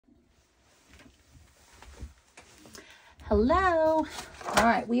Hello. All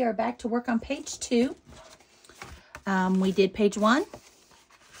right, we are back to work on page 2. We did page 1.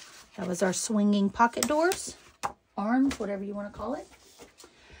 That was our swinging pocket doors, arms, whatever you want to call it.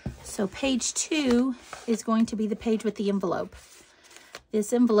 So page 2 is going to be the page with the envelope.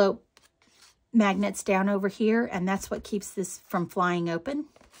 This envelope magnets down over here, and that's what keeps this from flying open.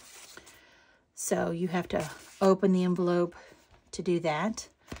 So you have to open the envelope to do that.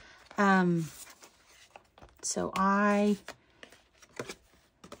 So I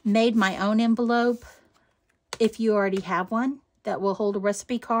made my own envelope. If you already have one that will hold a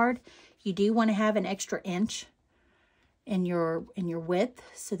recipe card, you do want to have an extra inch in your width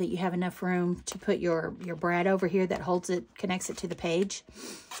so that you have enough room to put your brad over here that holds it, connects it to the page.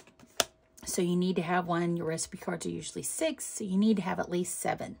 So you need to have one. Your recipe cards are usually 6, so you need to have at least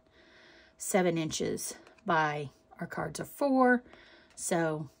 7 inches by, our cards are 4,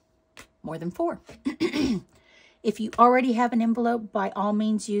 so more than 4. If you already have an envelope, by all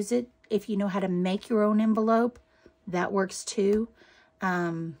means use it. If you know how to make your own envelope, that works too.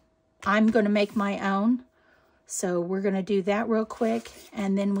 I'm going to make my own, so we're going to do that real quick,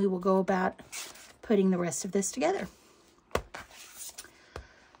 and then we will go about putting the rest of this together.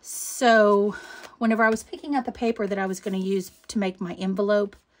 So whenever I was picking out the paper that I was going to use to make my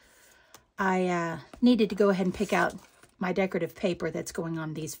envelope, I needed to go ahead and pick out my decorative paper that's going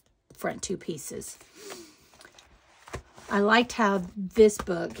on these front 2 pieces. I liked how this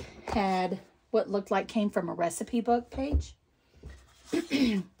book had what looked like came from a recipe book page.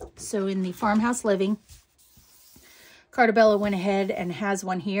 So in the Farmhouse Living, Cartabella went ahead and has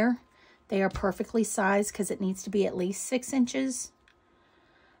one here. They are perfectly sized because it needs to be at least 6 inches.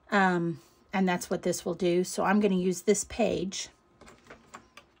 And that's what this will do. So I'm going to use this page.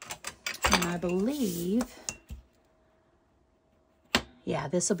 And I believe, yeah,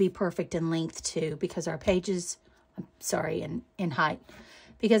 this will be perfect in length too, because our pages, I'm sorry, in height,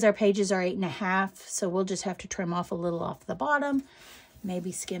 because our pages are 8.5. So we'll just have to trim off a little off the bottom,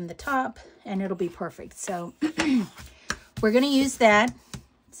 maybe skim the top, and it'll be perfect. So we're going to use that.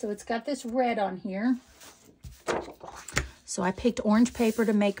 So it's got this red on here. So I picked orange paper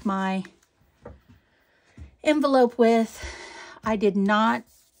to make my envelope with. I did not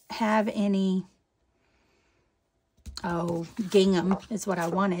have any, gingham is what I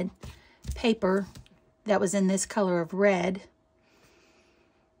wanted, paper that was in this color of red.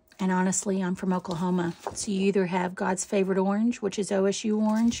 And honestly, I'm from Oklahoma, so you either have God's Favorite Orange, which is OSU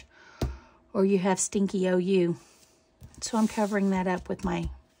orange, or you have Stinky OU. So I'm covering that up with my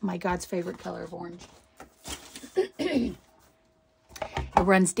God's Favorite color of orange. It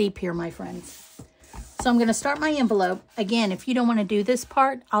runs deep here, my friends. So I'm going to start my envelope. Again, if you don't want to do this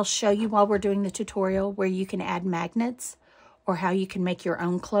part, I'll show you while we're doing the tutorial where you can add magnets or how you can make your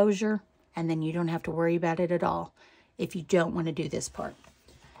own closure, and then you don't have to worry about it at all if you don't want to do this part.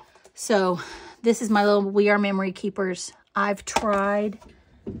 So this is my little We Are Memory Keepers. I've tried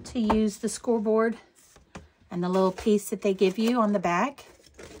to use the scoreboard and the little piece that they give you on the back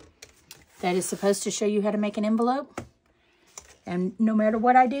that is supposed to show you how to make an envelope. And no matter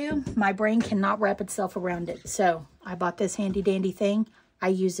what I do, my brain cannot wrap itself around it. So I bought this handy dandy thing. I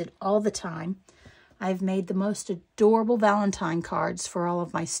use it all the time. I've made the most adorable Valentine cards for all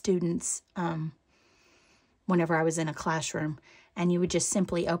of my students whenever I was in a classroom. And you would just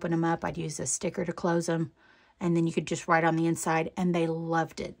simply open them up. I'd use a sticker to close them. And then you could just write on the inside. And they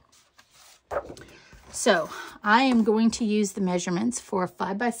loved it. So I am going to use the measurements for a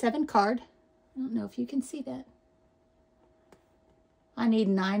 5x7 card. I don't know if you can see that. I need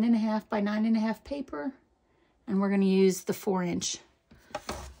 9.5 by 9.5 paper, and we're going to use the 4-inch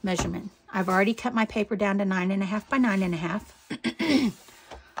measurement. I've already cut my paper down to 9.5 by 9.5.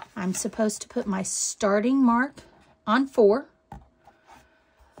 I'm supposed to put my starting mark on 4.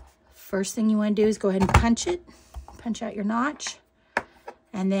 First thing you want to do is go ahead and punch it. Punch out your notch.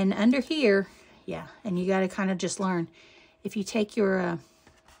 And then under here, yeah, and you got to kind of just learn. If you take your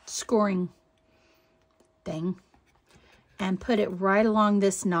scoring thing and put it right along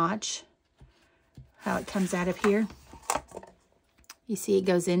this notch, how it comes out of here. You see it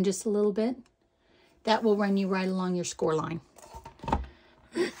goes in just a little bit. That will run you right along your score line.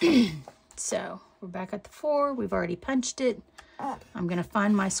 So we're back at the 4. We've already punched it. I'm going to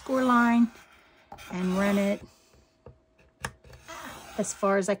find my score line and run it as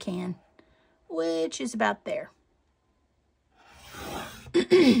far as I can, which is about there.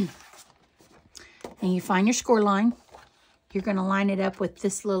 And you find your score line. You're going to line it up with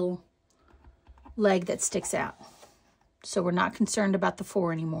this little leg that sticks out. So we're not concerned about the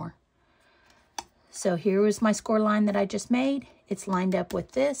 4 anymore. So here was my score line that I just made. It's lined up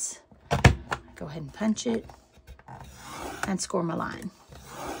with this. Go ahead and punch it. and score my line.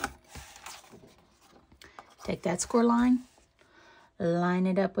 Take that score line, line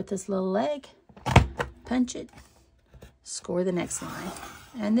it up with this little leg, punch it, score the next line.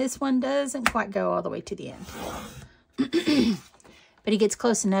 And this one doesn't quite go all the way to the end. But he gets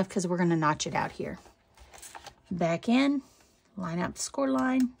close enough because we're going to notch it out here. Back in, line up the score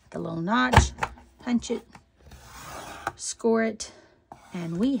line, the little notch, punch it, score it,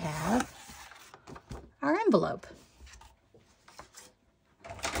 and we have our envelope.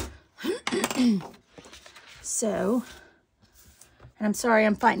 So, and I'm sorry,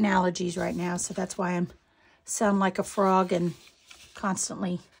 I'm fighting allergies right now, so that's why I'm sound like a frog and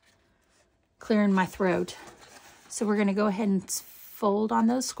constantly clearing my throat. So we're going to go ahead and fold on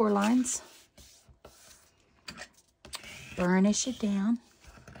those score lines, burnish it down,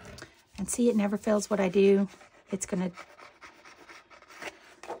 and see, it never fails what I do. It's gonna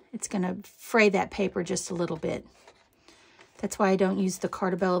fray that paper just a little bit. That's why I don't use the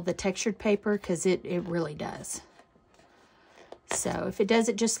Cartabel of the textured paper, because it really does. So if it does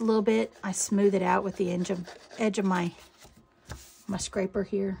it just a little bit, I smooth it out with the edge of my scraper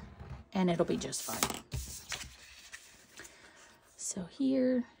here, and it'll be just fine. So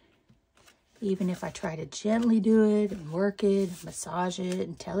here, even if I try to gently do it and work it, massage it,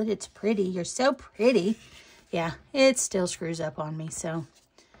 and tell it it's pretty, you're so pretty, yeah, it still screws up on me, so.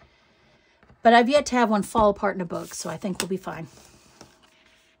 But I've yet to have one fall apart in a book, so I think we'll be fine.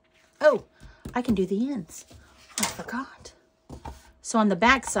 Oh, I can do the ends. I forgot. So on the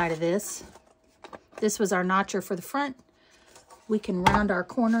back side of this was our notcher for the front. We can round our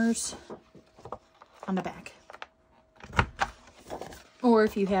corners on the back. Or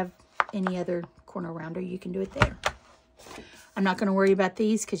if you have any other corner rounder, you can do it there. I'm not going to worry about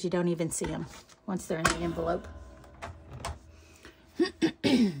these because you don't even see them once they're in the envelope.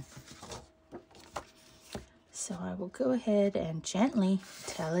 So I will go ahead and gently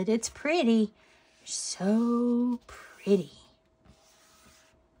tell it it's pretty. You're so pretty.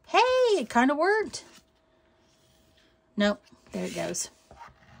 Hey, it kind of worked. Nope, there it goes.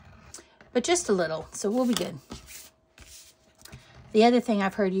 But just a little, so we'll be good. The other thing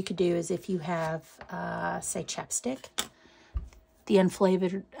I've heard you could do is if you have, say, chapstick, the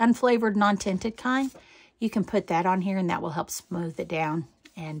unflavored, non-tinted kind, you can put that on here and that will help smooth it down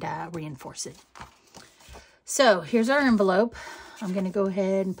and reinforce it. So here's our envelope. I'm going to go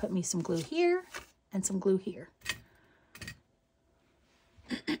ahead and put me some glue here and some glue here.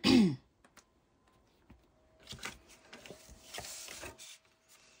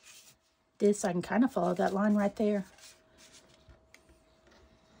 This, I can kind of follow that line right there.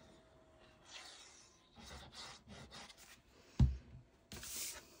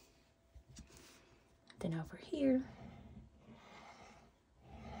 Then over here,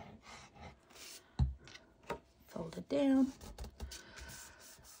 fold it down.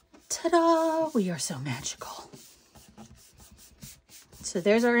 Ta-da! We are so magical. So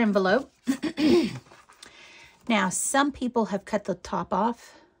there's our envelope. Now, some people have cut the top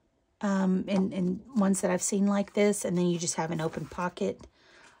off in ones that I've seen like this, and then you just have an open pocket.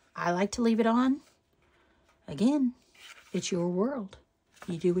 I like to leave it on. Again, it's your world.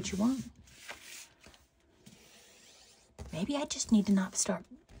 You do what you want. Maybe I just need to not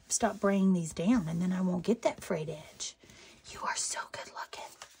stop bringing these down, and then I won't get that frayed edge. You are so good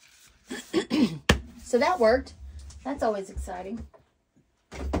looking. So that worked. That's always exciting.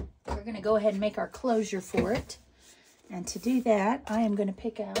 We're going to go ahead and make our closure for it. And to do that, I am going to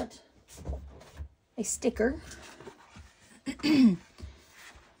pick out a sticker.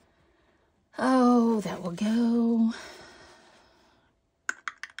 Oh, that will go.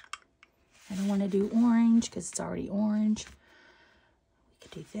 I don't want to do orange because it's already orange. We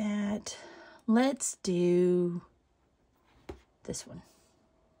could do that. Let's do this one.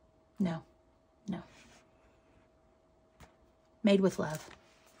 No. Made with love.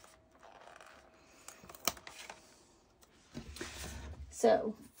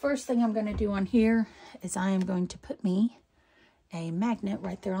 So, first thing I'm going to do on here is I am going to put me a magnet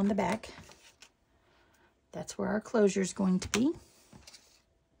right there on the back. That's where our closure is going to be.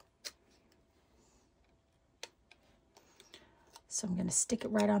 So I'm going to stick it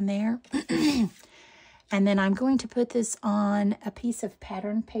right on there. And then I'm going to put this on a piece of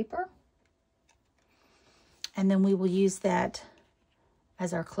pattern paper. And then we will use that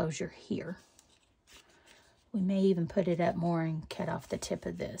as our closure here. We may even put it up more and cut off the tip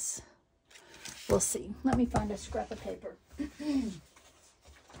of this. We'll see. Let me find a scrap of paper. Here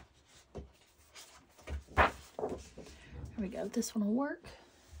we go. This one will work.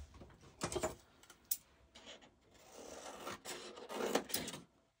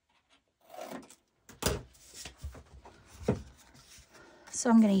 So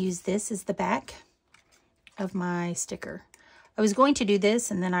I'm going to use this as the back of my sticker. I was going to do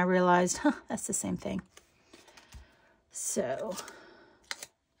this, and then I realized, that's the same thing. So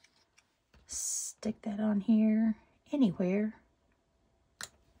stick that on here, anywhere.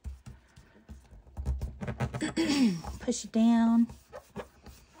 Push it down.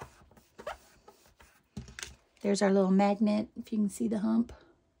 There's our little magnet, if you can see the hump.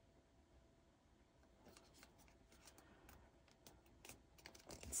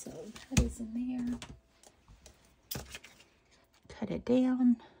 So that is in there. Cut it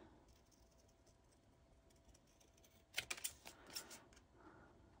down.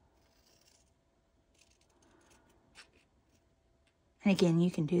 And again,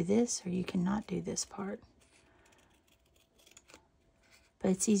 you can do this or you cannot do this part. But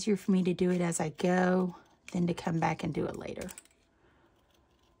it's easier for me to do it as I go than to come back and do it later.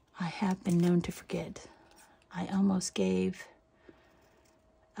 I have been known to forget. I almost gave,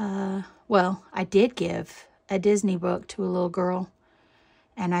 well, I did give a Disney book to a little girl.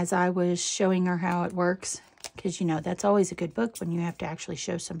 And as I was showing her how it works, because, you know, that's always a good book when you have to actually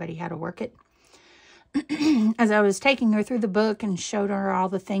show somebody how to work it. As I was taking her through the book and showed her all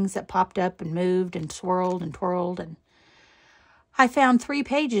the things that popped up and moved and swirled and twirled, and I found 3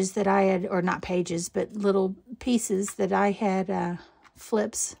 pages that I had, or not pages, but little pieces that I had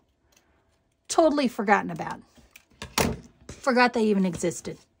flips totally forgotten about. Forgot they even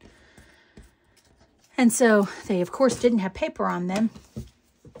existed. And so they, of course, didn't have paper on them.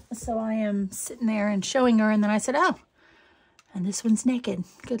 So I am sitting there and showing her, and then I said, oh, and this one's naked.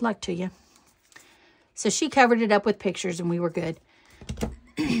 Good luck to you. So she covered it up with pictures, and we were good.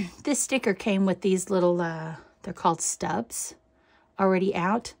 This sticker came with these little, they're called stubs, already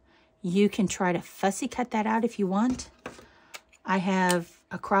out. You can try to fussy cut that out if you want. I have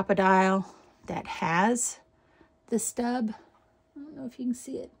a crocodile that has the stub. I don't know if you can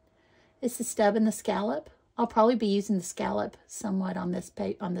see it. It's the stub and the scallop. I'll probably be using the scallop somewhat on this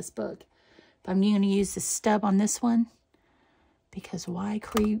book. But I'm going to use the stub on this one. Because why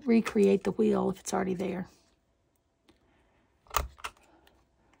recreate the wheel if it's already there?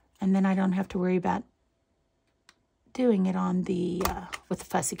 And then I don't have to worry about doing it on the, with the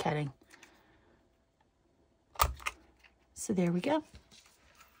fussy cutting. So there we go.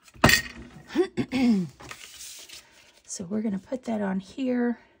 So we're going to put that on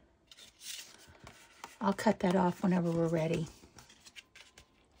here. I'll cut that off whenever we're ready.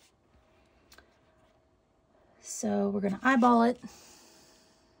 So we're going to eyeball it.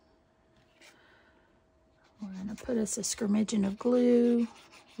 We're going to put us a scrimmaging of glue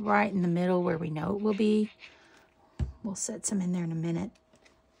right in the middle where we know it will be. We'll set some in there in a minute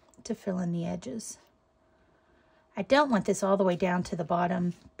to fill in the edges. I don't want this all the way down to the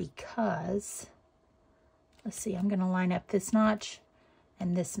bottom because, let's see, I'm going to line up this notch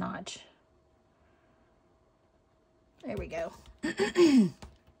and this notch. There we go.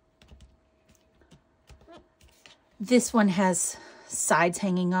 This one has sides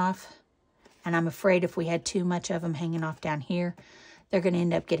hanging off, and I'm afraid if we had too much of them hanging off down here, they're going to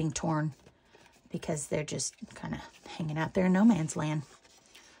end up getting torn because they're just kind of hanging out there in no man's land.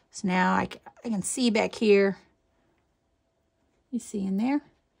 So now I can see back here. You see in there?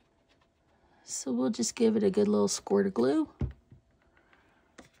 So we'll just give it a good little squirt of glue.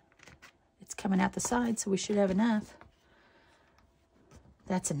 It's coming out the side, so we should have enough.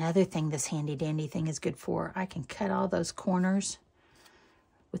 That's another thing this handy dandy thing is good for. I can cut all those corners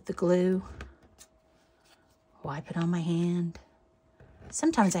with the glue. Wipe it on my hand.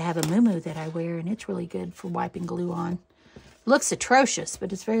 Sometimes I have a muumuu that I wear, and it's really good for wiping glue on. Looks atrocious,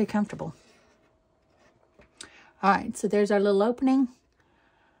 but it's very comfortable. All right, so there's our little opening.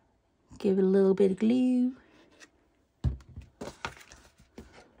 Give it a little bit of glue.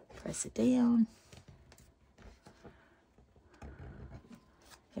 Press it down.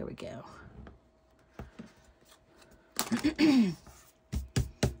 There we go.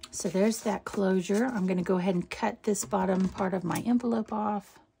 So there's that closure. I'm going to go ahead and cut this bottom part of my envelope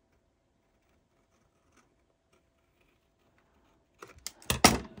off.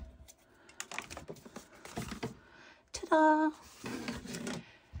 Ta-da!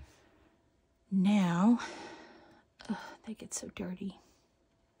 Now, they get so dirty.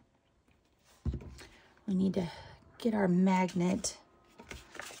 We need to get our magnet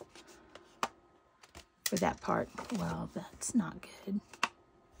for that part. Well, that's not good.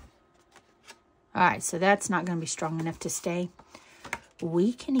 All right, so that's not going to be strong enough to stay.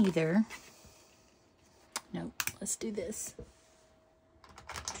 We can either, nope, let's do this.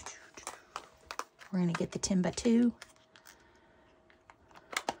 We're going to get the 10x2.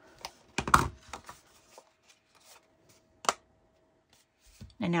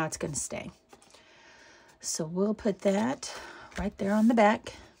 And now it's going to stay. So we'll put that right there on the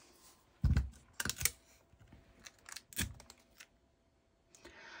back.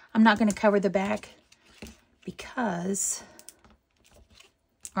 I'm not going to cover the back because,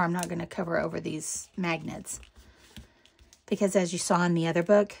 or I'm not going to cover over these magnets. Because as you saw in the other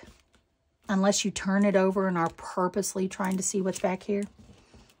book, unless you turn it over and are purposely trying to see what's back here,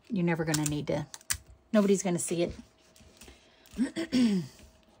 you're never going to need to, nobody's going to see it.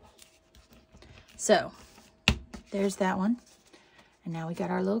 So, there's that one. And now we got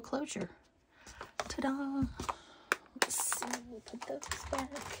our little closure. Ta-da! Let's see, we'll put those back.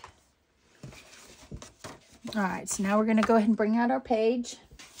 All right, so now we're going to go ahead and bring out our page,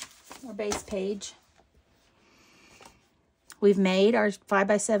 our base page. We've made our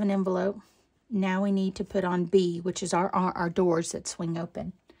 5x7 envelope. Now we need to put on B, which is our doors that swing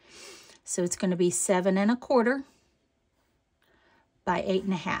open. So it's going to be 7 1/4 by 8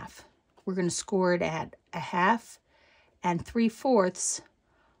 1/2. We're going to score it at 1/2 and 3/4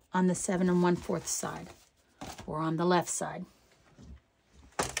 on the 7 1/4 side, or on the left side.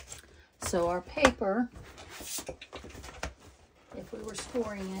 So our paper, if we were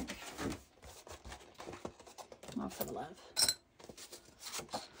scoring it, oh, for the love.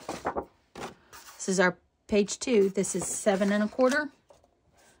 This is our page 2. This is 7 1/4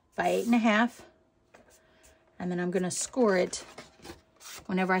 by 8 1/2. And then I'm going to score it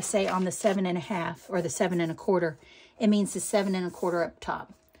whenever I say on the 7 1/2 or the 7 1/4. It means the 7 1/4 up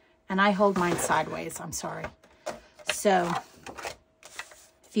top. And I hold mine sideways. I'm sorry. So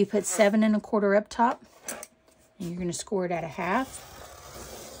if you put 7 1/4 up top, and you're going to score it at 1/2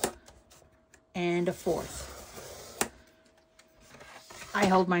 and 1/4. I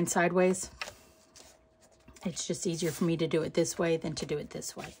hold mine sideways. It's just easier for me to do it this way than to do it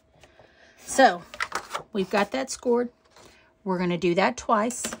this way. So we've got that scored. We're going to do that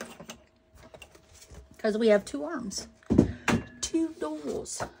twice because we have 2 arms, 2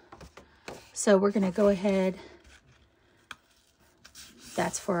 doors. So we're going to go ahead.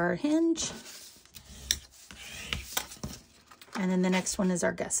 That's for our hinge. And then the next one is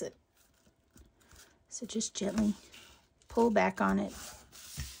our gusset. So just gently pull back on it.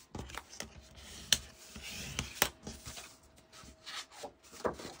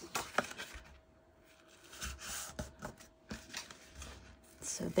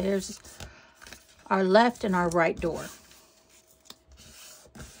 So there's our left and our right door.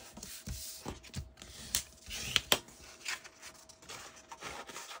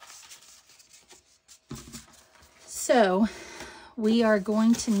 So we are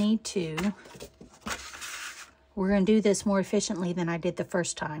going to need to, we're going to do this more efficiently than I did the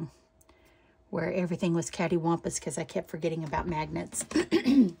first time, where everything was cattywampus because I kept forgetting about magnets.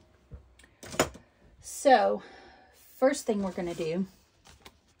 So first thing we're going to do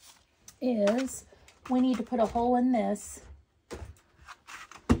is we need to put a hole in this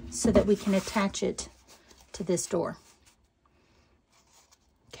so that we can attach it to this door.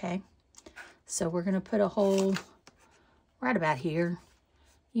 Okay, so we're going to put a hole right about here.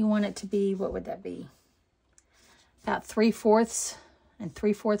 You want it to be, what would that be? About 3/4 and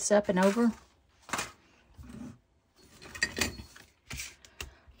 3/4 up and over.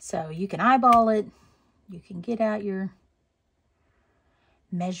 So you can eyeball it. You can get out your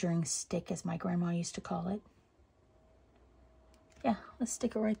measuring stick, as my grandma used to call it. Yeah, let's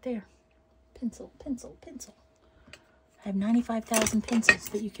stick it right there. Pencil, pencil, pencil. I have 95,000 pencils,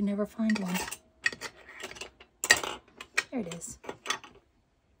 but you can never find one. There it is.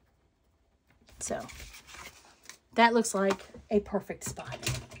 So that looks like a perfect spot.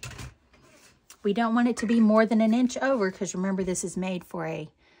 We don't want it to be more than 1 inch over, because remember, this is made for a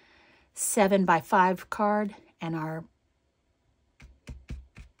 7x5 card, and our,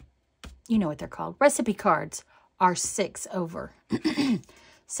 you know what they're called, recipe cards are 6 over.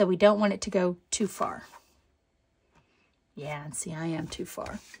 So we don't want it to go too far. Yeah, and see, I am too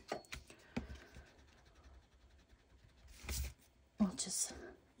far. We'll just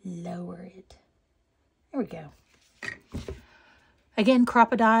lower it. There we go. Again,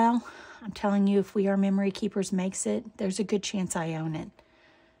 Crocodile, I'm telling you, if We Are Memory Keepers makes it, there's a good chance I own it.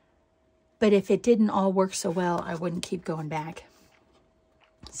 But if it didn't all work so well, I wouldn't keep going back.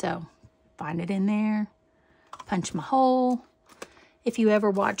 So, find it in there, punch my hole. If you ever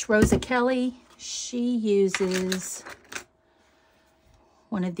watch Rosa Kelly, she uses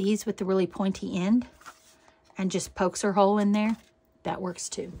one of these with the really pointy end and just pokes her hole in there. That works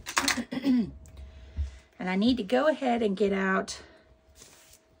too. And I need to go ahead and get out,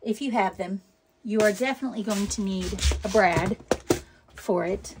 if you have them, you are definitely going to need a brad for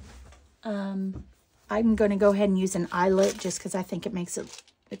it. I'm going to go ahead and use an eyelet just because I think it makes it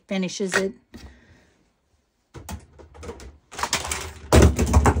It finishes it.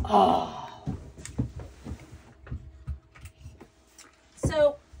 Oh.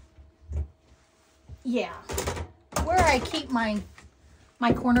 So, yeah. Where I keep my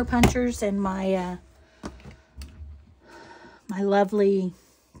corner punchers and my my lovely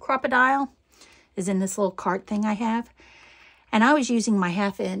crocodile is in this little cart thing I have. And I was using my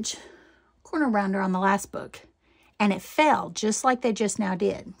 1/2-inch corner rounder on the last book. And it fell just like they just now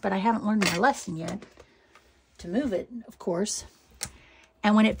did. But I haven't learned my lesson yet to move it, of course.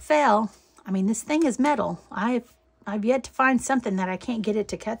 And when it fell, I mean, this thing is metal. I've yet to find something that I can't get it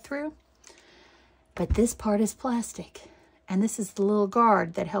to cut through. But this part is plastic. And this is the little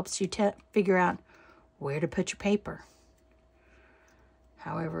guard that helps you figure out where to put your paper.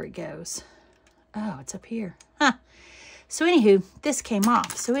 However it goes. Oh, it's up here. Huh. So anywho, this came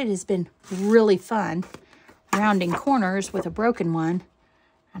off. So it has been really fun rounding corners with a broken one.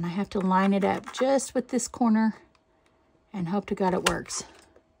 And I have to line it up just with this corner and hope to God it works.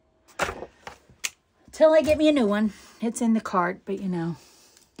 Till I get me a new one. It's in the cart, but you know,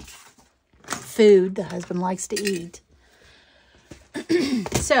 food the husband likes to eat.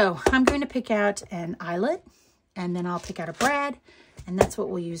 So I'm going to pick out an eyelet, and then I'll pick out a brad, and that's what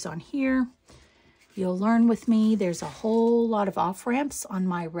we'll use on here. You'll learn with me. There's a whole lot of off-ramps on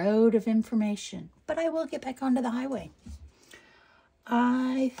my road of information, but I will get back onto the highway.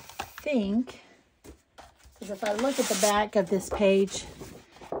 I think, because if I look at the back of this page,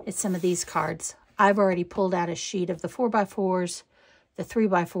 it's some of these cards. I've already pulled out a sheet of the 4x4s, the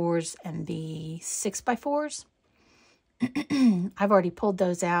 3x4s, and the 6x4s. I've already pulled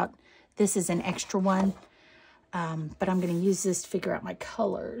those out. This is an extra one, but I'm going to use this to figure out my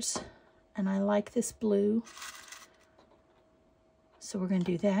colors. And I like this blue. So we're going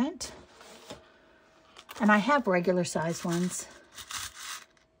to do that. And I have regular size ones.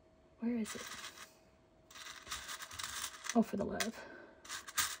 Where is it? Oh, for the love.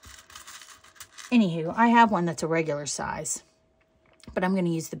 Anywho, I have one that's a regular size. But I'm going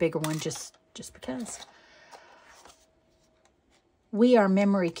to use the bigger one just because. We Are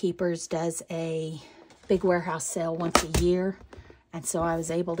Memory Keepers does a big warehouse sale once a year. And so I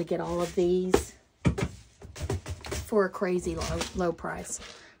was able to get all of these for a crazy low price.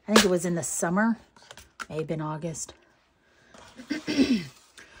 I think it was in the summer. May have been August.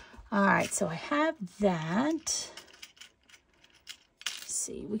 All right, so I have that. Let's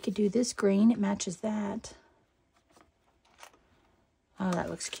see, we could do this green. It matches that. Oh, that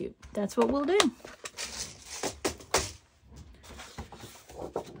looks cute. That's what we'll do.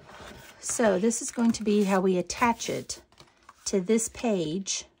 So this is going to be how we attach it to this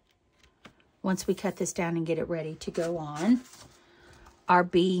page once we cut this down and get it ready to go on our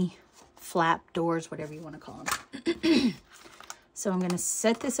B flap doors, whatever you want to call them. So I'm going to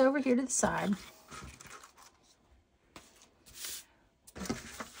set this over here to the side.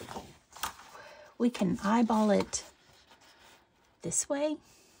 We can eyeball it this way.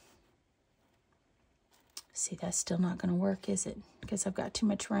 See, that's still not going to work, is it? Because I've got too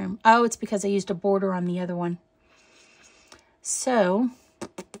much room. Oh, it's because I used a border on the other one. So,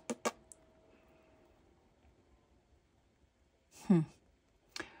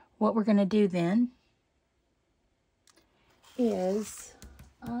 what we're going to do then is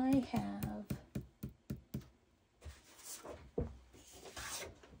I have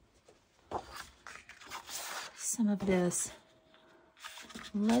some of this.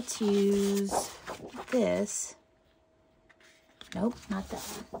 Let's use this. Nope, not that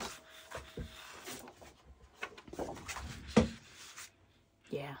one.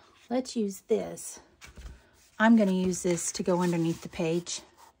 Yeah, let's use this. I'm going to use this to go underneath the page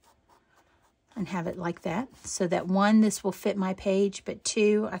and have it like that. So that one, this will fit my page, but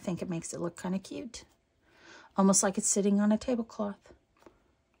two, I think it makes it look kind of cute. Almost like it's sitting on a tablecloth.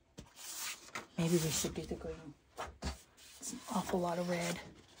 Maybe we should do the green. It's an awful lot of red.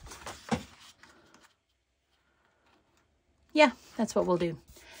 Yeah, that's what we'll do.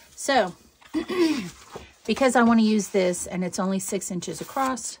 So, because I want to use this, and it's only 6 inches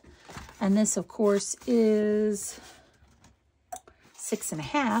across, and this, of course, is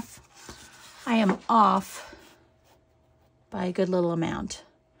 6.5, I am off by a good little amount.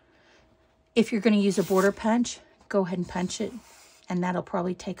 If you're going to use a border punch, go ahead and punch it, and that'll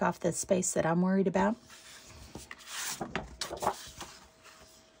probably take off the space that I'm worried about.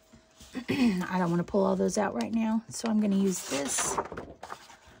 I don't want to pull all those out right now, so I'm going to use this.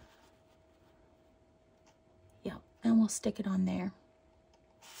 Yeah, and we'll stick it on there.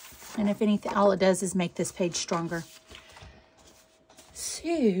 And if anything, all it does is make this page stronger.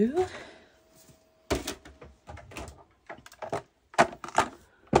 So,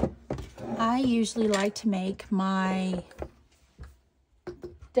 I usually like to make my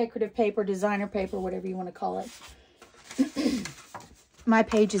decorative paper, designer paper, whatever you want to call it. My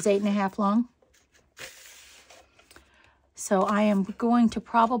page is 8.5 long. So I am going to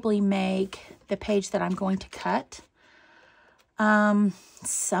probably make the page that I'm going to cut.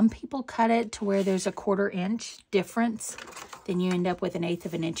 Some people cut it to where there's a 1/4 inch difference. Then you end up with 1/8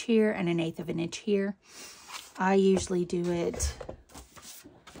 of an inch here and 1/8 of an inch here. I usually do it,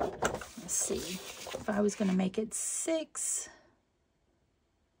 let's see, if I was going to make it 6.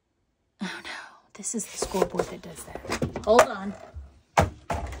 Oh no, this is the scoreboard that does that. Hold on.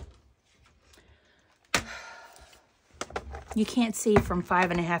 You can't see from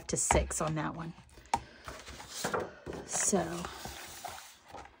 5.5 to 6 on that one. So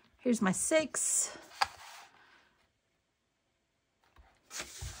here's my 6.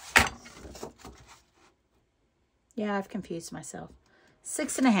 Yeah, I've confused myself.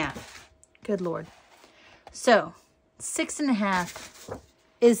 6.5. Good Lord. So 6.5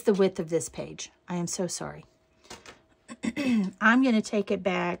 is the width of this page. I am so sorry. I'm going to take it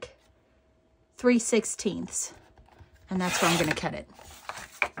back 3/16. And that's where I'm going to cut it.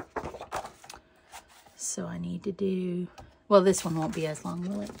 So I need to do, well, this one won't be as long,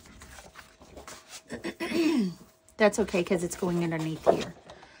 will it? That's okay because it's going underneath here.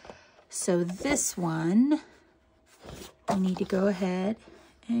 So this one, I need to go ahead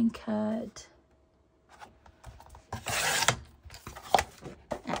and cut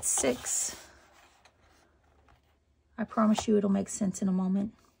at 6. I promise you it'll make sense in a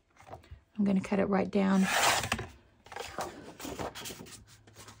moment. I'm going to cut it right down.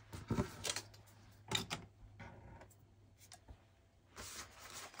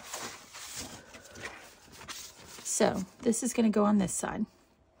 So this is going to go on this side.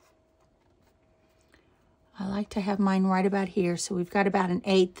 I like to have mine right about here. So we've got about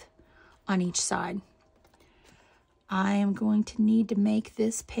 1/8 on each side. I am going to need to make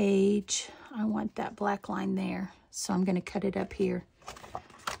this page. I want that black line there. So I'm going to cut it up here.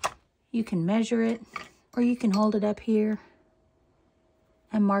 You can measure it or you can hold it up here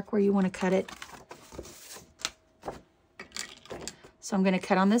and mark where you want to cut it. So I'm going to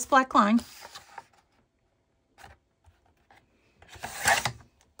cut on this black line.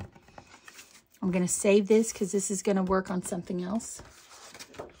 I'm going to save this because this is going to work on something else,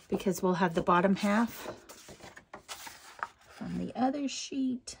 because we'll have the bottom half from the other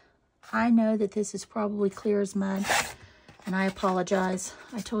sheet. I know that this is probably clear as mud, and I apologize.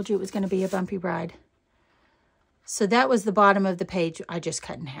 I told you it was going to be a bumpy ride. So that was the bottom of the page I just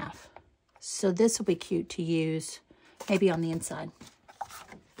cut in half. So this will be cute to use maybe on the inside.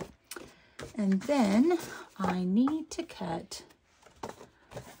 And then I need to cut.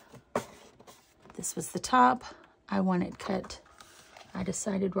 This was the top. I want it cut. I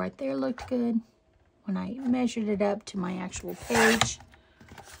decided right there looked good when I measured it up to my actual page.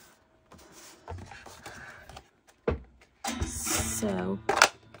 So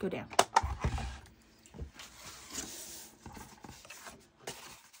go down.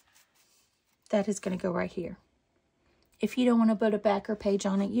 That is going to go right here. If you don't want to put a backer page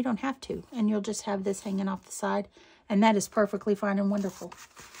on it, you don't have to. And you'll just have this hanging off the side. And that is perfectly fine and wonderful.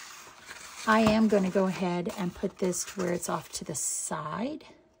 I am going to go ahead and put this to where it's off to the side.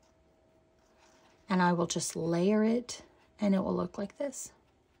 And I will just layer it and it will look like this.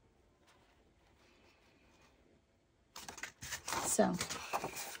 So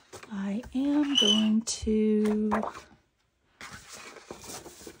I am going to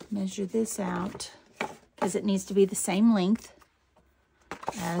measure this out because it needs to be the same length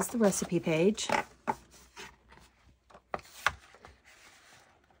as the recipe page.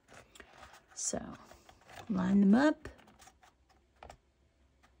 So line them up.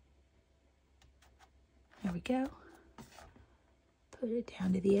 There we go. Put it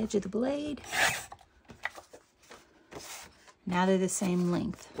down to the edge of the blade. Now they're the same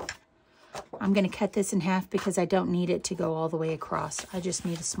length. I'm going to cut this in half because I don't need it to go all the way across. I just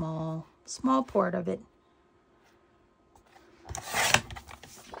need a small part of it.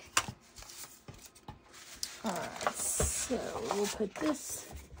 All right, so we'll put this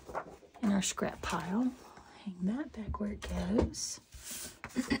in our scrap pile. Hang that back where it goes.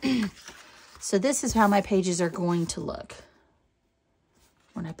 So this is how my pages are going to look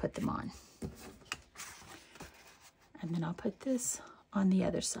when I put them on. And then I'll put this on the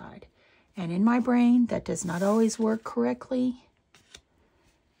other side. And in my brain, that does not always work correctly.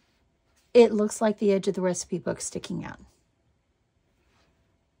 It looks like the edge of the recipe book sticking out.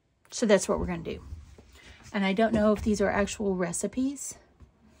 So that's what we're going to do. And I don't know if these are actual recipes,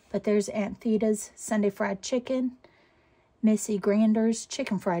 but there's Aunt Theta's Sunday Fried Chicken, Missy Grander's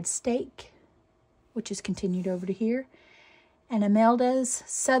Chicken Fried Steak, which is continued over to here. And Imelda's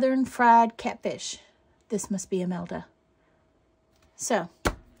Southern Fried Catfish. This must be Imelda. So,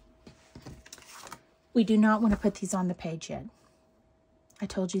 we do not want to put these on the page yet. I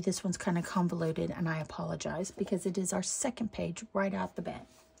told you this one's kind of convoluted, and I apologize because it is our second page right out the bat.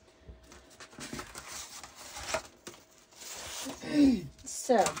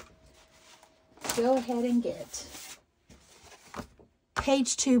 So, go ahead and get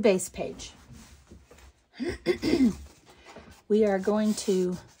page 2 base page. We are going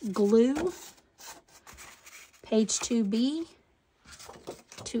to glue page 2B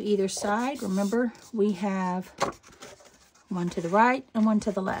to either side. Remember, we have one to the right and one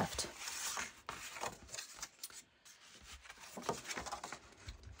to the left.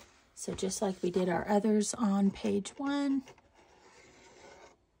 So just like we did our others on page 1,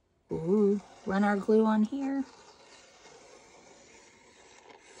 run our glue on here.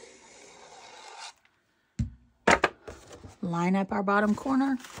 Line up our bottom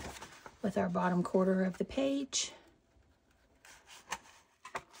corner with our bottom quarter of the page.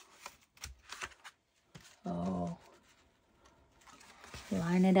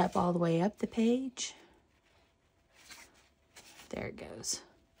 Line it up all the way up the page. There it goes.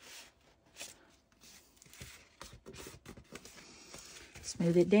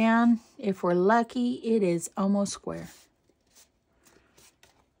 Smooth it down. If we're lucky, it is almost square.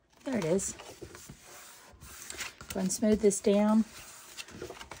 There it is. Go and smooth this down.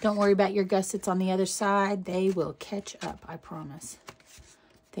 Don't worry about your gussets on the other side. They will catch up, I promise.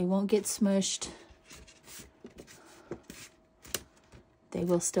 They won't get smushed. They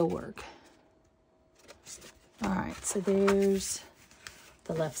will still work. All right, so there's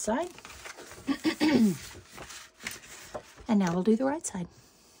the left side. And now we'll do the right side.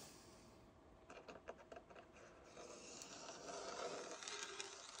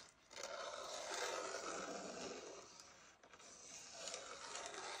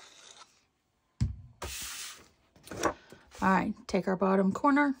 All right, take our bottom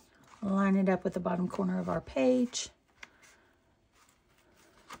corner, line it up with the bottom corner of our page.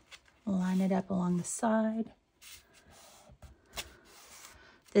 Line it up along the side.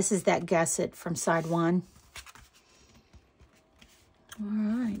 This is that gusset from side 1. All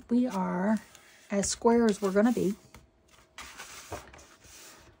right, we are as square as we're going to be.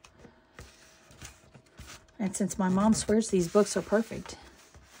 And since my mom swears these books are perfect,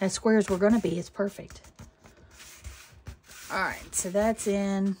 as square as we're going to be, it's perfect. All right, so that's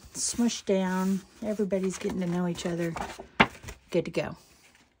in, smushed down. Everybody's getting to know each other. Good to go.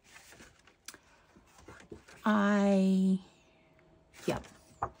 Yep.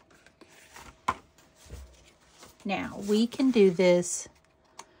 Now, we can do this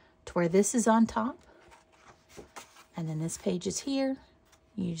to where this is on top, and then this page is here.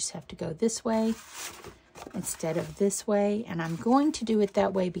 You just have to go this way instead of this way, and I'm going to do it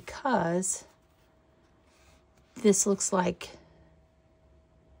that way because this looks like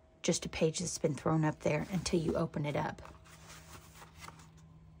just a page that's been thrown up there until you open it up.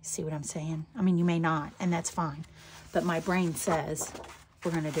 See what I'm saying? I mean, you may not, and that's fine. But my brain says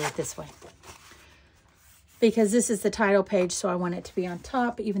we're going to do it this way. Because this is the title page, so I want it to be on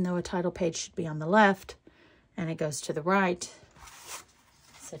top, even though a title page should be on the left. And it goes to the right,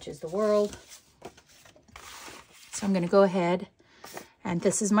 such as the world. So I'm going to go ahead, and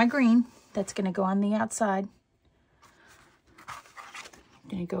this is my green. That's going to go on the outside. I'm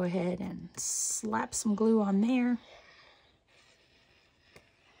going to go ahead and slap some glue on there.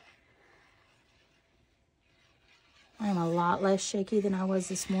 I'm a lot less shaky than I was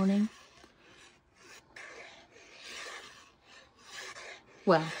this morning.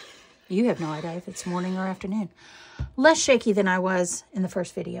 Well, you have no idea if it's morning or afternoon. Less shaky than I was in the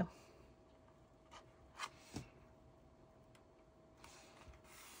first video.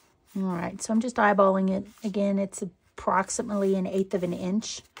 All right, so I'm just eyeballing it. Again, it's approximately 1/8 of an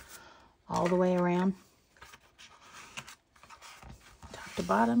inch all the way around. Top to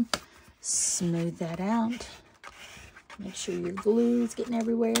bottom. Smooth that out. Make sure your glue is getting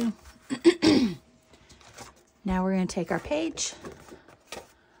everywhere. Now we're going to take our page,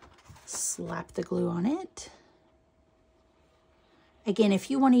 slap the glue on it. Again,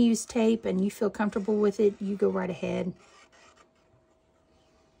 if you want to use tape and you feel comfortable with it, you go right ahead.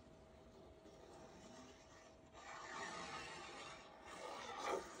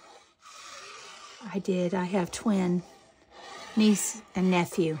 I have twin niece and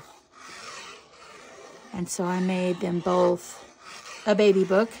nephew. And so I made them both a baby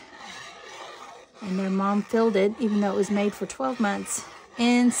book. And their mom filled it, even though it was made for 12 months,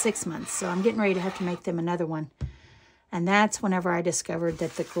 in 6 months. So I'm getting ready to have to make them another one. And that's whenever I discovered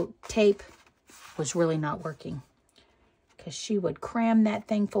that the tape was really not working, because she would cram that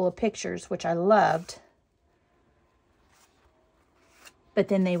thing full of pictures, which I loved. But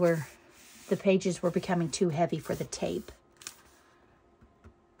then the pages were becoming too heavy for the tape.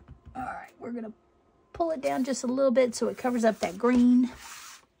 All right, we're going to pull it down just a little bit so it covers up that green.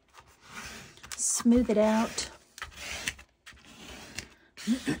 Smooth it out.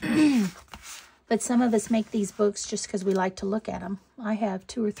 But some of us make these books just because we like to look at them. I have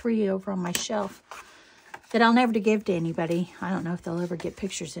 2 or 3 over on my shelf that I'll never give to anybody. I don't know if they'll ever get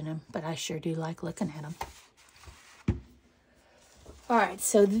pictures in them, but I sure do like looking at them. All right,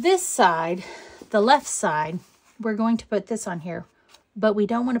 so this side, the left side, we're going to put this on here, but we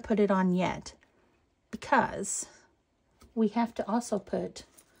don't want to put it on yet because we have to also put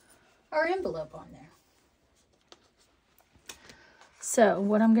our envelope on there. So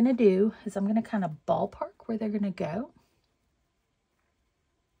what I'm going to do is I'm going to kind of ballpark where they're going to go.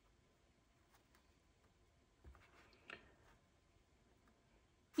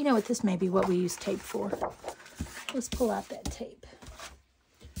 You know what, this may be what we use tape for. Let's pull out that tape,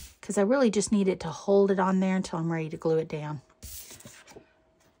 because I really just need it to hold it on there until I'm ready to glue it down.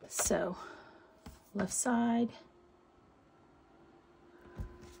 So, left side.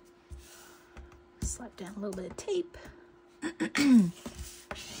 Slap down a little bit of tape.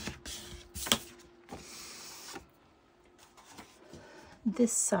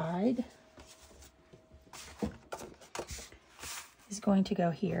 This side is going to go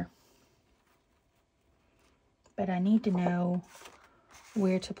here. But I need to know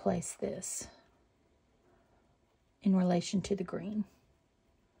where to place this in relation to the green.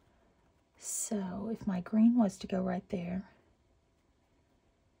 So if my green was to go right there,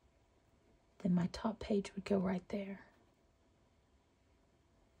 then my top page would go right there.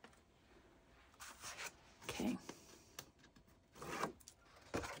 Okay.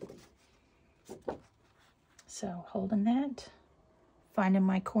 So holding that, finding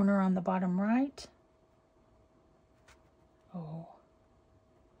my corner on the bottom right. Oh.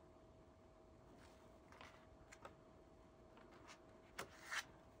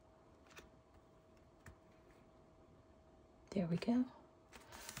 There we go.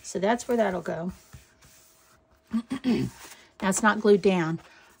 So that's where that'll go. Now it's not glued down.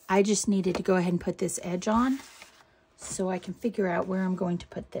 I just needed to go ahead and put this edge on so I can figure out where I'm going to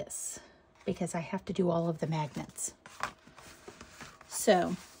put this, because I have to do all of the magnets.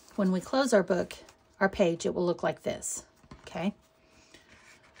 So when we close our book, our page, it will look like this. Okay.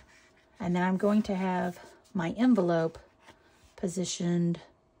 And then I'm going to have my envelope positioned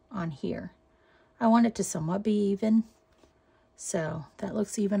on here. I want it to somewhat be even. So that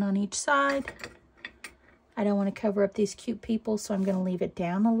looks even on each side. I don't want to cover up these cute people, so I'm going to leave it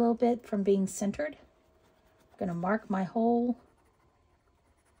down a little bit from being centered. I'm going to mark my hole.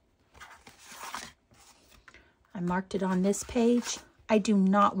 I marked it on this page. I do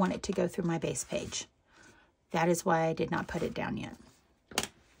not want it to go through my base page. That is why I did not put it down yet.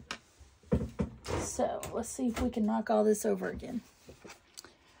 So let's see if we can knock all this over again.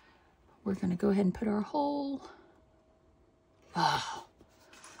 We're going to go ahead and put our hole. Oh,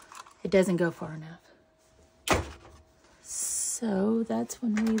 it doesn't go far enough. So that's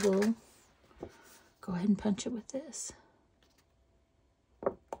when we will go ahead and punch it with this.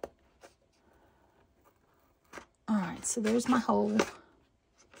 All right, so there's my hole.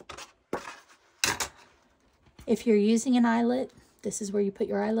 If you're using an eyelet, this is where you put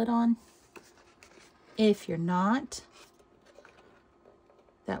your eyelet on. If you're not,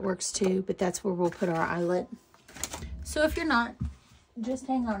 that works too, but that's where we'll put our eyelet. So if you're not, just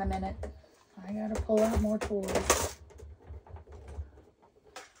hang on a minute. I gotta pull out more toys.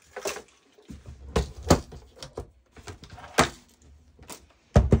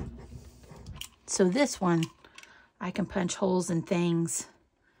 So this one, I can punch holes in things.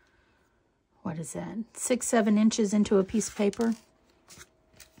 What is that? 6-7 inches into a piece of paper.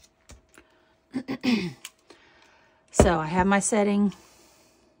 So I have my setting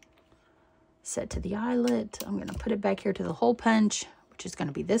set to the eyelet. I'm going to put it back here to the hole punch, which is going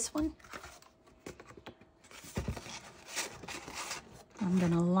to be this one. I'm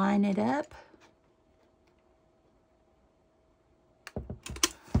going to line it up.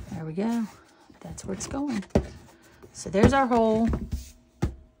 There we go. That's where it's going. So there's our hole.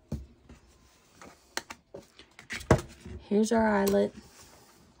 Here's our eyelet.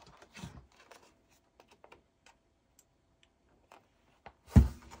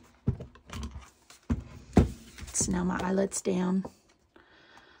 So now my eyelet's down.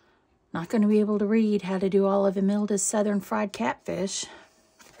 Not going to be able to read how to do all of Imelda's Southern fried catfish,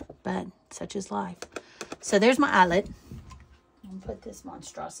 but such is life. So there's my eyelet. I'm going to put this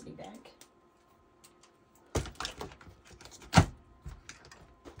monstrosity back.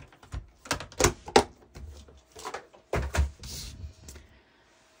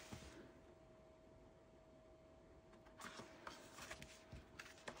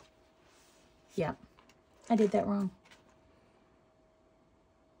 Yep, I did that wrong.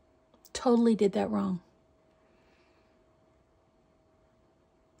 Totally did that wrong.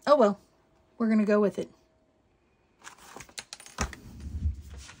 Oh well, we're going to go with it.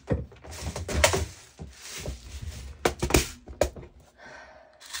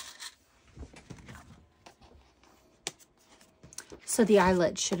 So the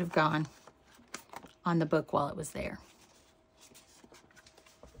eyelet should have gone on the book while it was there.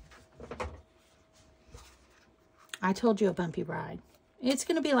 I told you a bumpy ride. It's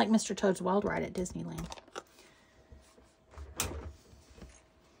going to be like Mr. Toad's Wild Ride at Disneyland.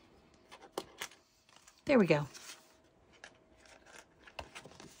 There we go.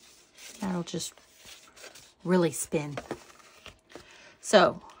 That'll just really spin.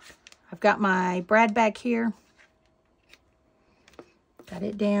 So, I've got my brad back here. Got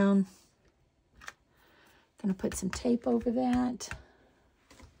it down. Gonna put some tape over that,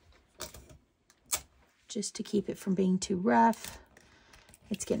 just to keep it from being too rough.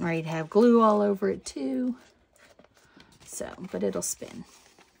 It's getting ready to have glue all over it too. So, but it'll spin.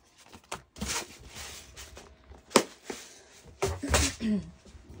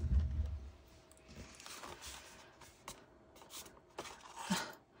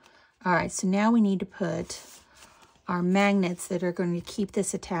 All right, so now we need to put our magnets that are going to keep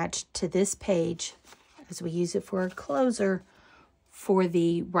this attached to this page as we use it for a closer for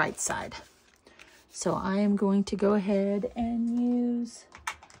the right side. So I am going to go ahead and use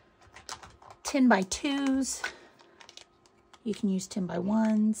 10 by 2s. You can use 10 by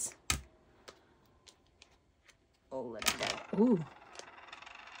 1s. Oh, look at that. Ooh.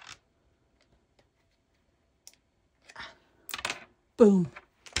 Boom.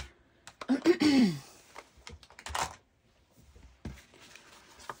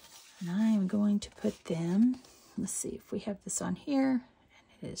 And I am going to put them, let's see if we have this on here, and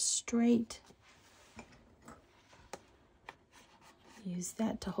it is straight. Use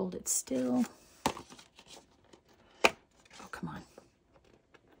that to hold it still. Oh, come on.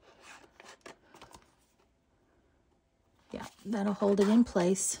 Yeah, that'll hold it in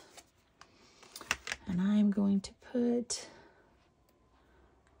place. And I'm going to put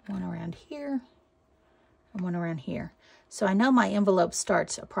one around here and one around here. So I know my envelope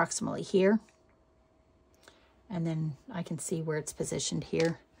starts approximately here, and then I can see where it's positioned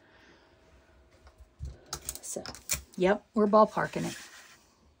here. So, yep, we're ballparking it.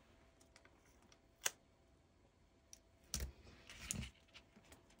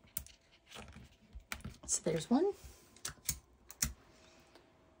 So there's one.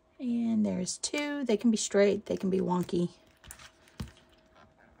 And there's two. They can be straight, they can be wonky.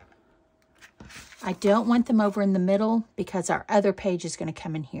 I don't want them over in the middle because our other page is going to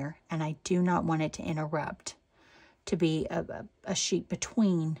come in here, and I do not want it to interrupt, to be a sheet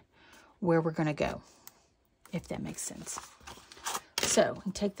between where we're going to go, if that makes sense. So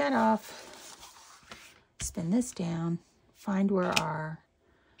we take that off, spin this down, find where our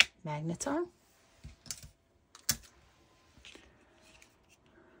magnets are.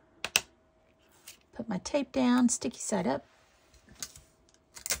 Put my tape down, sticky side up.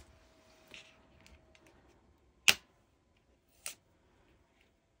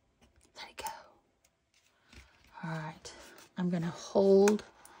 I'm going to hold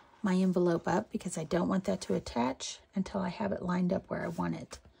my envelope up because I don't want that to attach until I have it lined up where I want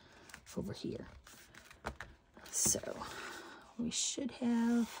it over here. So we should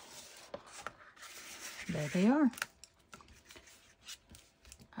have, there they are,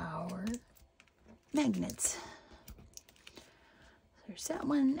 our magnets. There's that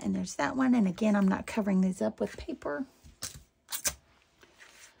one and there's that one. And again, I'm not covering these up with paper,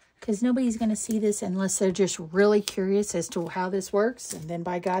 because nobody's going to see this unless they're just really curious as to how this works. And then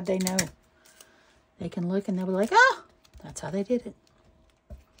by God, they know. They can look and they'll be like, oh, that's how they did it.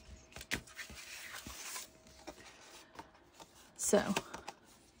 So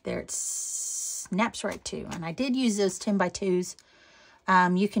there it snaps right to. And I did use those 10 by 2s.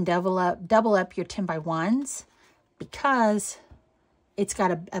 You can double up your 10 by 1s because it's got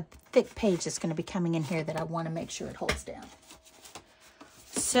a thick page that's going to be coming in here that I want to make sure it holds down.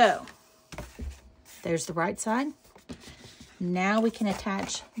 So, there's the right side. Now we can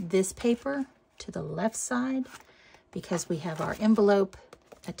attach this paper to the left side because we have our envelope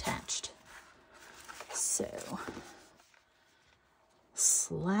attached. So,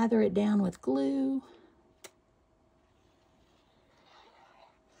 slather it down with glue.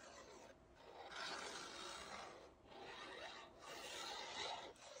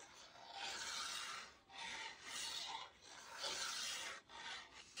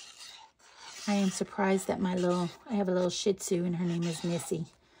 I am surprised that I have a little Shih Tzu and her name is Missy.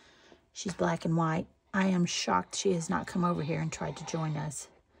 She's black and white. I am shocked she has not come over here and tried to join us,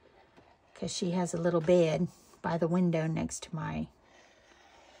 because she has a little bed by the window next to my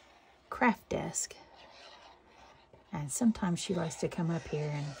craft desk. And sometimes she likes to come up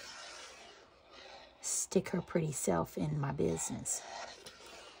here and stick her pretty self in my business.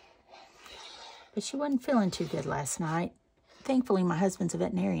 But she wasn't feeling too good last night. Thankfully, my husband's a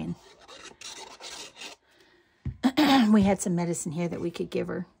veterinarian. We had some medicine here that we could give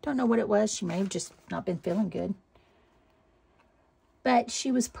her. Don't know what it was. She may have just not been feeling good. But she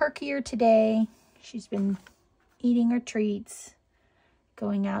was perkier today. She's been eating her treats,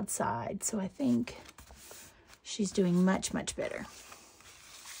 going outside. So I think she's doing much, much better.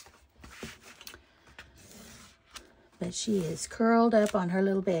 But she is curled up on her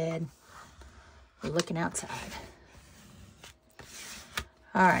little bed, looking outside.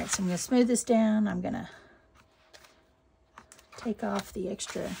 All right, so I'm going to smooth this down. I'm going to take off the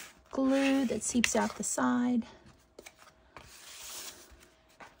extra glue that seeps out the side.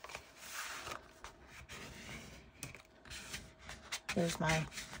 There's my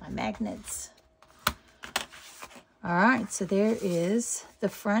magnets. All right, so there is the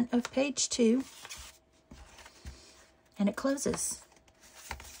front of page 2. And it closes.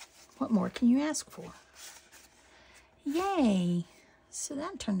 What more can you ask for? Yay! So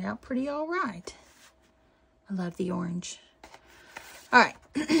that turned out pretty all right. I love the orange. All right,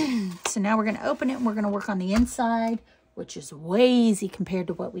 so now we're going to open it and we're going to work on the inside, which is way easy compared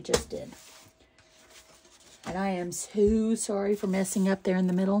to what we just did. And I am so sorry for messing up there in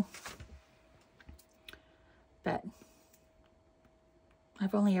the middle. But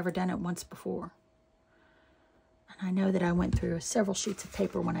I've only ever done it once before. And I know that I went through several sheets of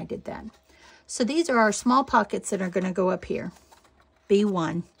paper when I did that. So these are our small pockets that are going to go up here.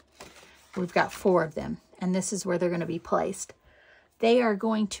 B1. We've got 4 of them. And this is where they're going to be placed. They are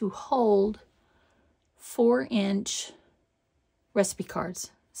going to hold 4-inch recipe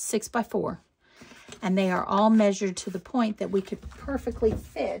cards, 6 by 4. And they are all measured to the point that we could perfectly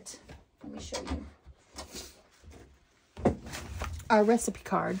fit. Let me show you. Our recipe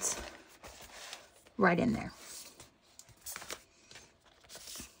cards right in there.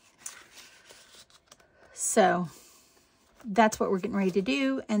 So that's what we're getting ready to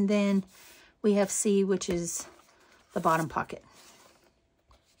do. And then we have C, which is the bottom pocket.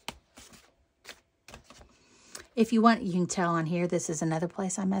 If you want, you can tell on here, this is another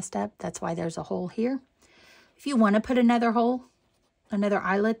place I messed up. That's why there's a hole here. If you want to put another hole, another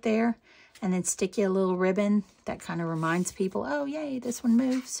eyelet there, and then stick you a little ribbon, that kind of reminds people, oh, yay, this one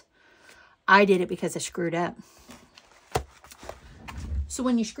moves. I did it because I screwed up. So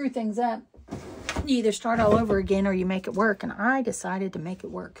when you screw things up, you either start all over again or you make it work. And I decided to make it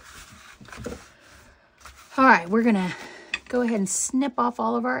work. All right, we're going to go ahead and snip off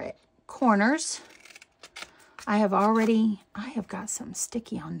all of our corners. I have got some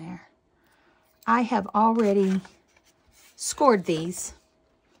sticky on there. I have already scored these,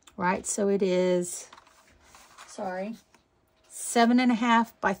 right? So it is,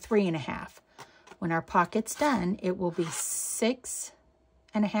 7.5 by 3.5. When our pocket's done, it will be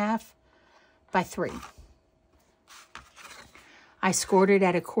 6.5 by 3. I scored it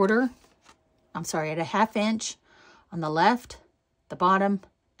at at a 1/2 inch on the left, the bottom,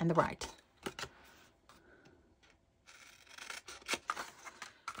 and the right.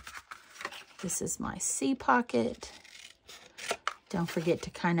 This is my C pocket. Don't forget to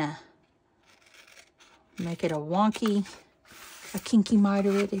kind of make it a kinky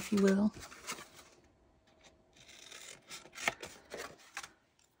miter it, if you will.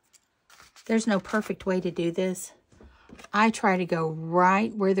 There's no perfect way to do this. I try to go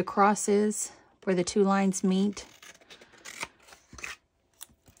right where the cross is, where the 2 lines meet.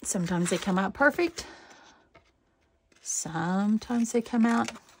 Sometimes they come out perfect. Sometimes they come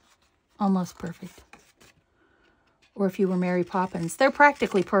out almost perfect. Or if you were Mary Poppins, they're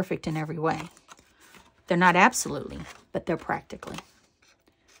practically perfect in every way. They're not absolutely, but they're practically.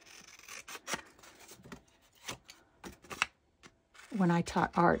 When I taught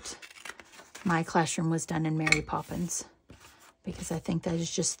art, my classroom was done in Mary Poppins because I think that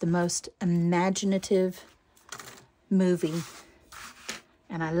is just the most imaginative movie,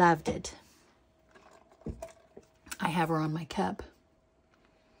 and I loved it. I have her on my cup.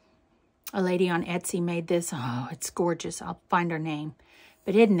 A lady on Etsy made this. Oh, it's gorgeous. I'll find her name.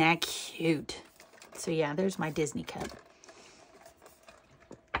 But isn't that cute? So yeah, there's my Disney cup.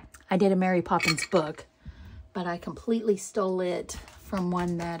 I did a Mary Poppins book, but I completely stole it from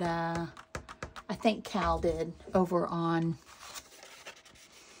one that I think Cal did over on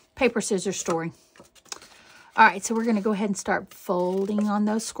Paper Scissors Story. All right, so we're going to go ahead and start folding on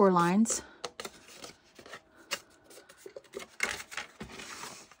those score lines.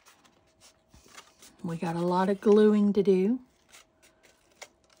 We got a lot of gluing to do.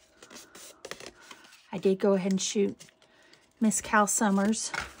 I did go ahead and shoot Miss Cal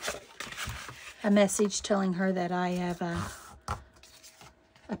Summers a message telling her that I have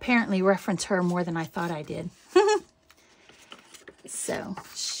apparently referenced her more than I thought I did. So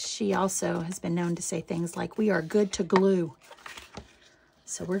she also has been known to say things like, we are good to glue.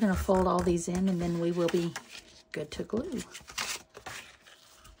 So we're going to fold all these in and then we will be good to glue.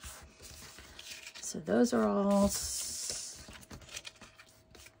 So those are all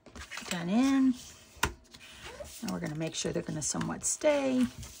done in. Now we're going to make sure they're going to somewhat stay.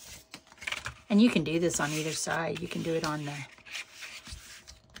 And you can do this on either side. You can do it on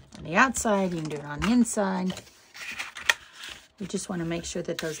the outside. You can do it on the inside. We just want to make sure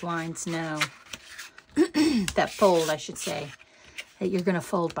that those lines know, that fold, I should say, that you're going to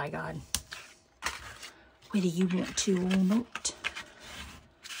fold by God. Whether you want to or not.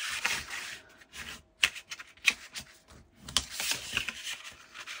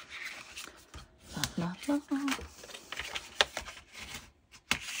 La, la, la.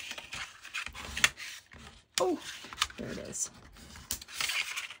 Oh, there it is.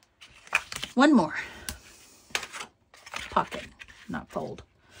 One more. Pocket, not fold.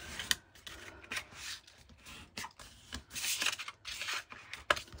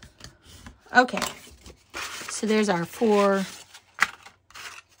 Okay, so there's our 4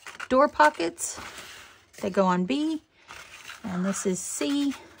 door pockets that go on B, and this is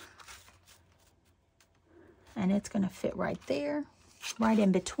C, and it's going to fit right there, right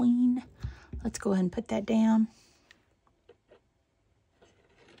in between. Let's go ahead and put that down.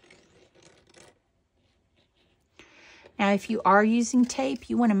 Now, if you are using tape,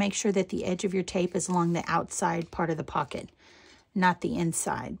 you want to make sure that the edge of your tape is along the outside part of the pocket, not the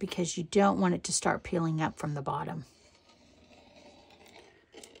inside, because you don't want it to start peeling up from the bottom.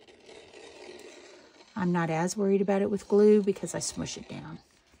 I'm not as worried about it with glue because I smush it down.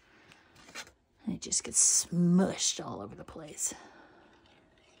 And it just gets smushed all over the place.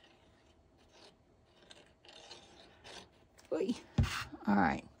 Oy. All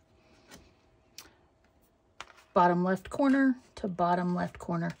right. Bottom left corner to bottom left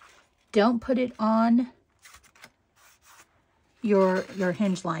corner. Don't put it on your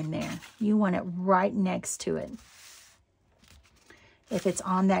hinge line there. You want it right next to it. If it's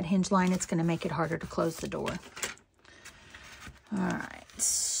on that hinge line, it's going to make it harder to close the door. All right,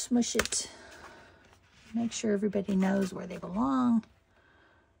 smush it. Make sure everybody knows where they belong.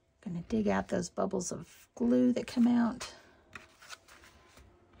 I'm going to dig out those bubbles of glue that come out.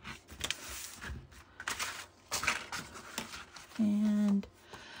 And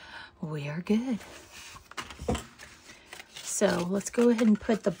we are good. So let's go ahead and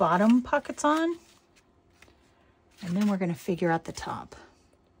put the bottom pockets on. And then we're going to figure out the top.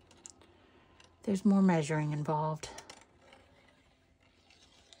 There's more measuring involved.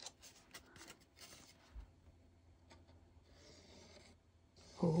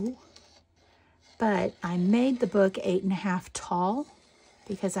 Oh. But I made the book 8.5 tall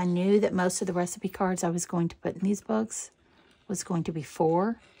because I knew that most of the recipe cards I was going to put in these books was going to be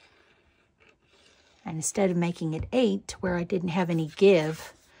 4. And instead of making it 8 where I didn't have any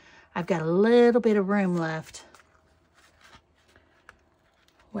give, I've got a little bit of room left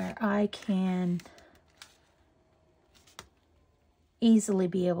where I can easily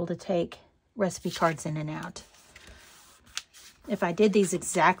be able to take recipe cards in and out. If I did these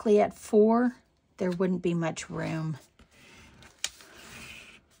exactly at 4, there wouldn't be much room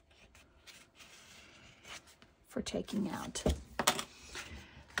for taking out.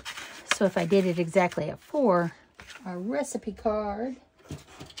 So if I did it exactly at 4, our recipe card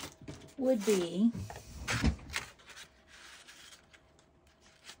would be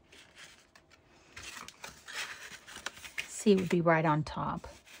C, would be right on top.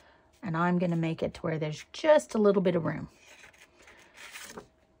 And I'm going to make it to where there's just a little bit of room.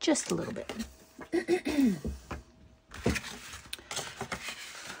 Just a little bit.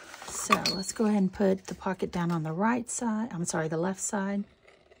 So let's go ahead and put the pocket down on the right side. I'm sorry, the left side.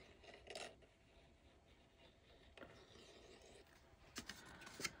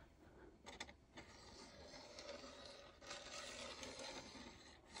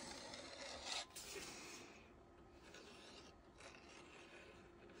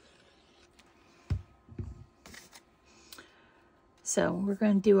 So we're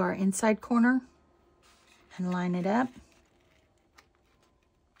going to do our inside corner and line it up.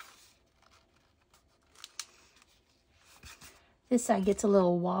 This side gets a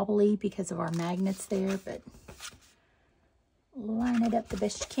little wobbly because of our magnets there, but line it up the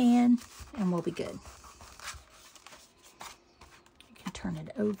best you can, and we'll be good. You can turn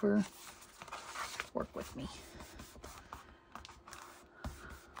it over. Work with me.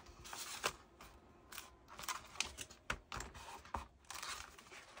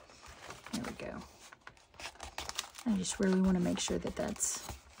 There we go. I just really want to make sure that that's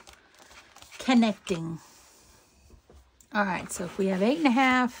connecting. All right, so if we have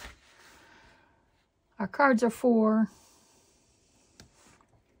 8.5, our cards are 4.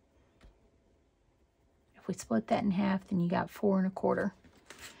 If we split that in half, then you got 4 1/4.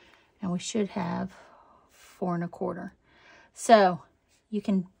 And we should have 4 1/4. So you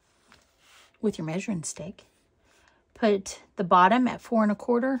can, with your measuring stick, put the bottom at 4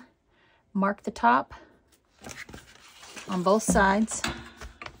 1/4, mark the top on both sides.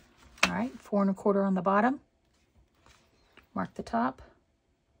 All right, 4 1/4 on the bottom, mark the top.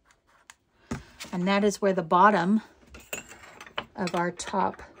 And that is where the bottom of our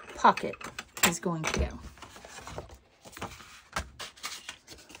top pocket is going to go.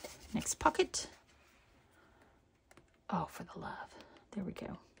 Next pocket. Oh, for the love. There we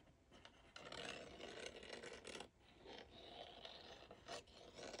go.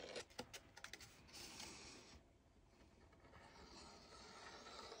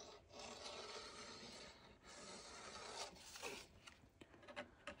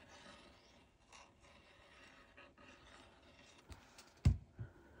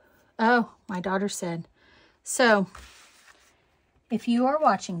 Oh, my daughter said, so if you are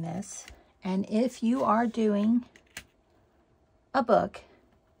watching this, and if you are doing a book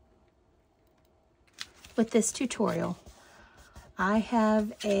with this tutorial, I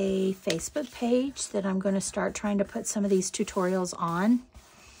have a Facebook page that I'm going to start trying to put some of these tutorials on,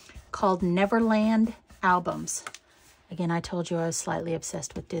 called Neverland Albums. Again, I told you I was slightly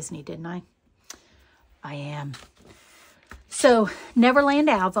obsessed with Disney, didn't I? I am. So, Neverland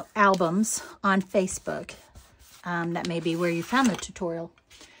Albums on Facebook. That may be where you found the tutorial.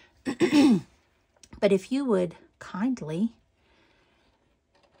 But if you would kindly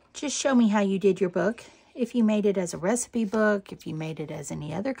just show me how you did your book. If you made it as a recipe book, if you made it as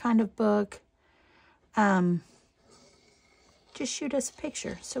any other kind of book, just shoot us a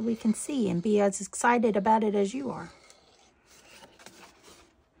picture so we can see and be as excited about it as you are.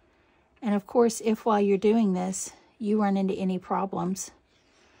 And of course, if while you're doing this, you run into any problems,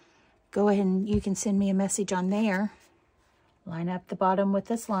 go ahead and you can send me a message on there. Line up the bottom with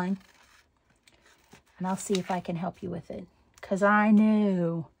this line, and I'll see if I can help you with it. Because I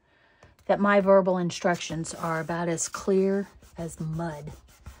knew that my verbal instructions are about as clear as mud.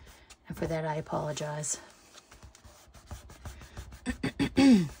 And for that, I apologize.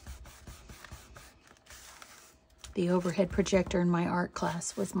 The overhead projector in my art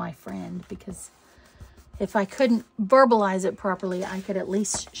class was my friend, because if I couldn't verbalize it properly, I could at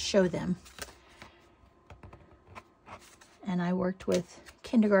least show them. And I worked with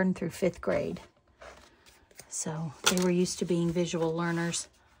kindergarten through 5th grade. So they were used to being visual learners.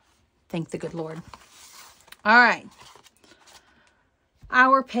 Thank the good Lord. All right.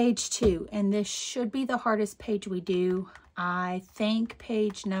 Our page 2. And this should be the hardest page we do. I think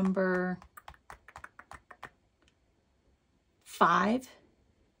page number 5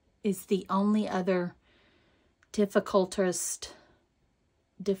 is the only other difficulty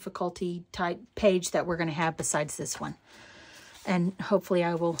type page that we're going to have besides this one. And hopefully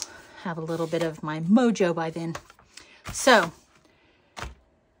I will have a little bit of my mojo by then. So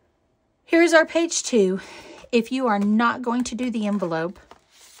here's our page 2. If you are not going to do the envelope,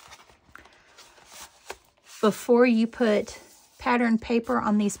 before you put pattern paper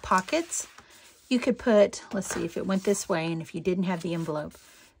on these pockets, you could put, let's see if it went this way, and if you didn't have the envelope,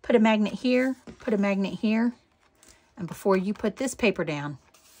 put a magnet here, put a magnet here. And before you put this paper down,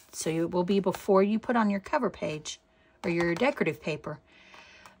 so it will be before you put on your cover page or your decorative paper,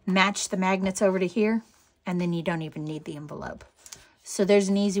 match the magnets over to here, and then you don't even need the envelope. So there's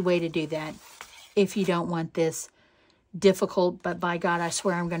an easy way to do that if you don't want this difficult, but by God, I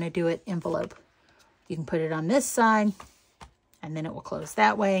swear I'm going to do it, envelope. You can put it on this side, and then it will close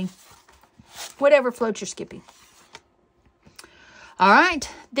that way. Whatever floats your skippy. All right,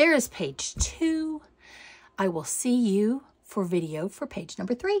 there is page 2. I will see you for video for page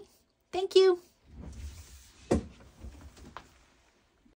number 3. Thank you.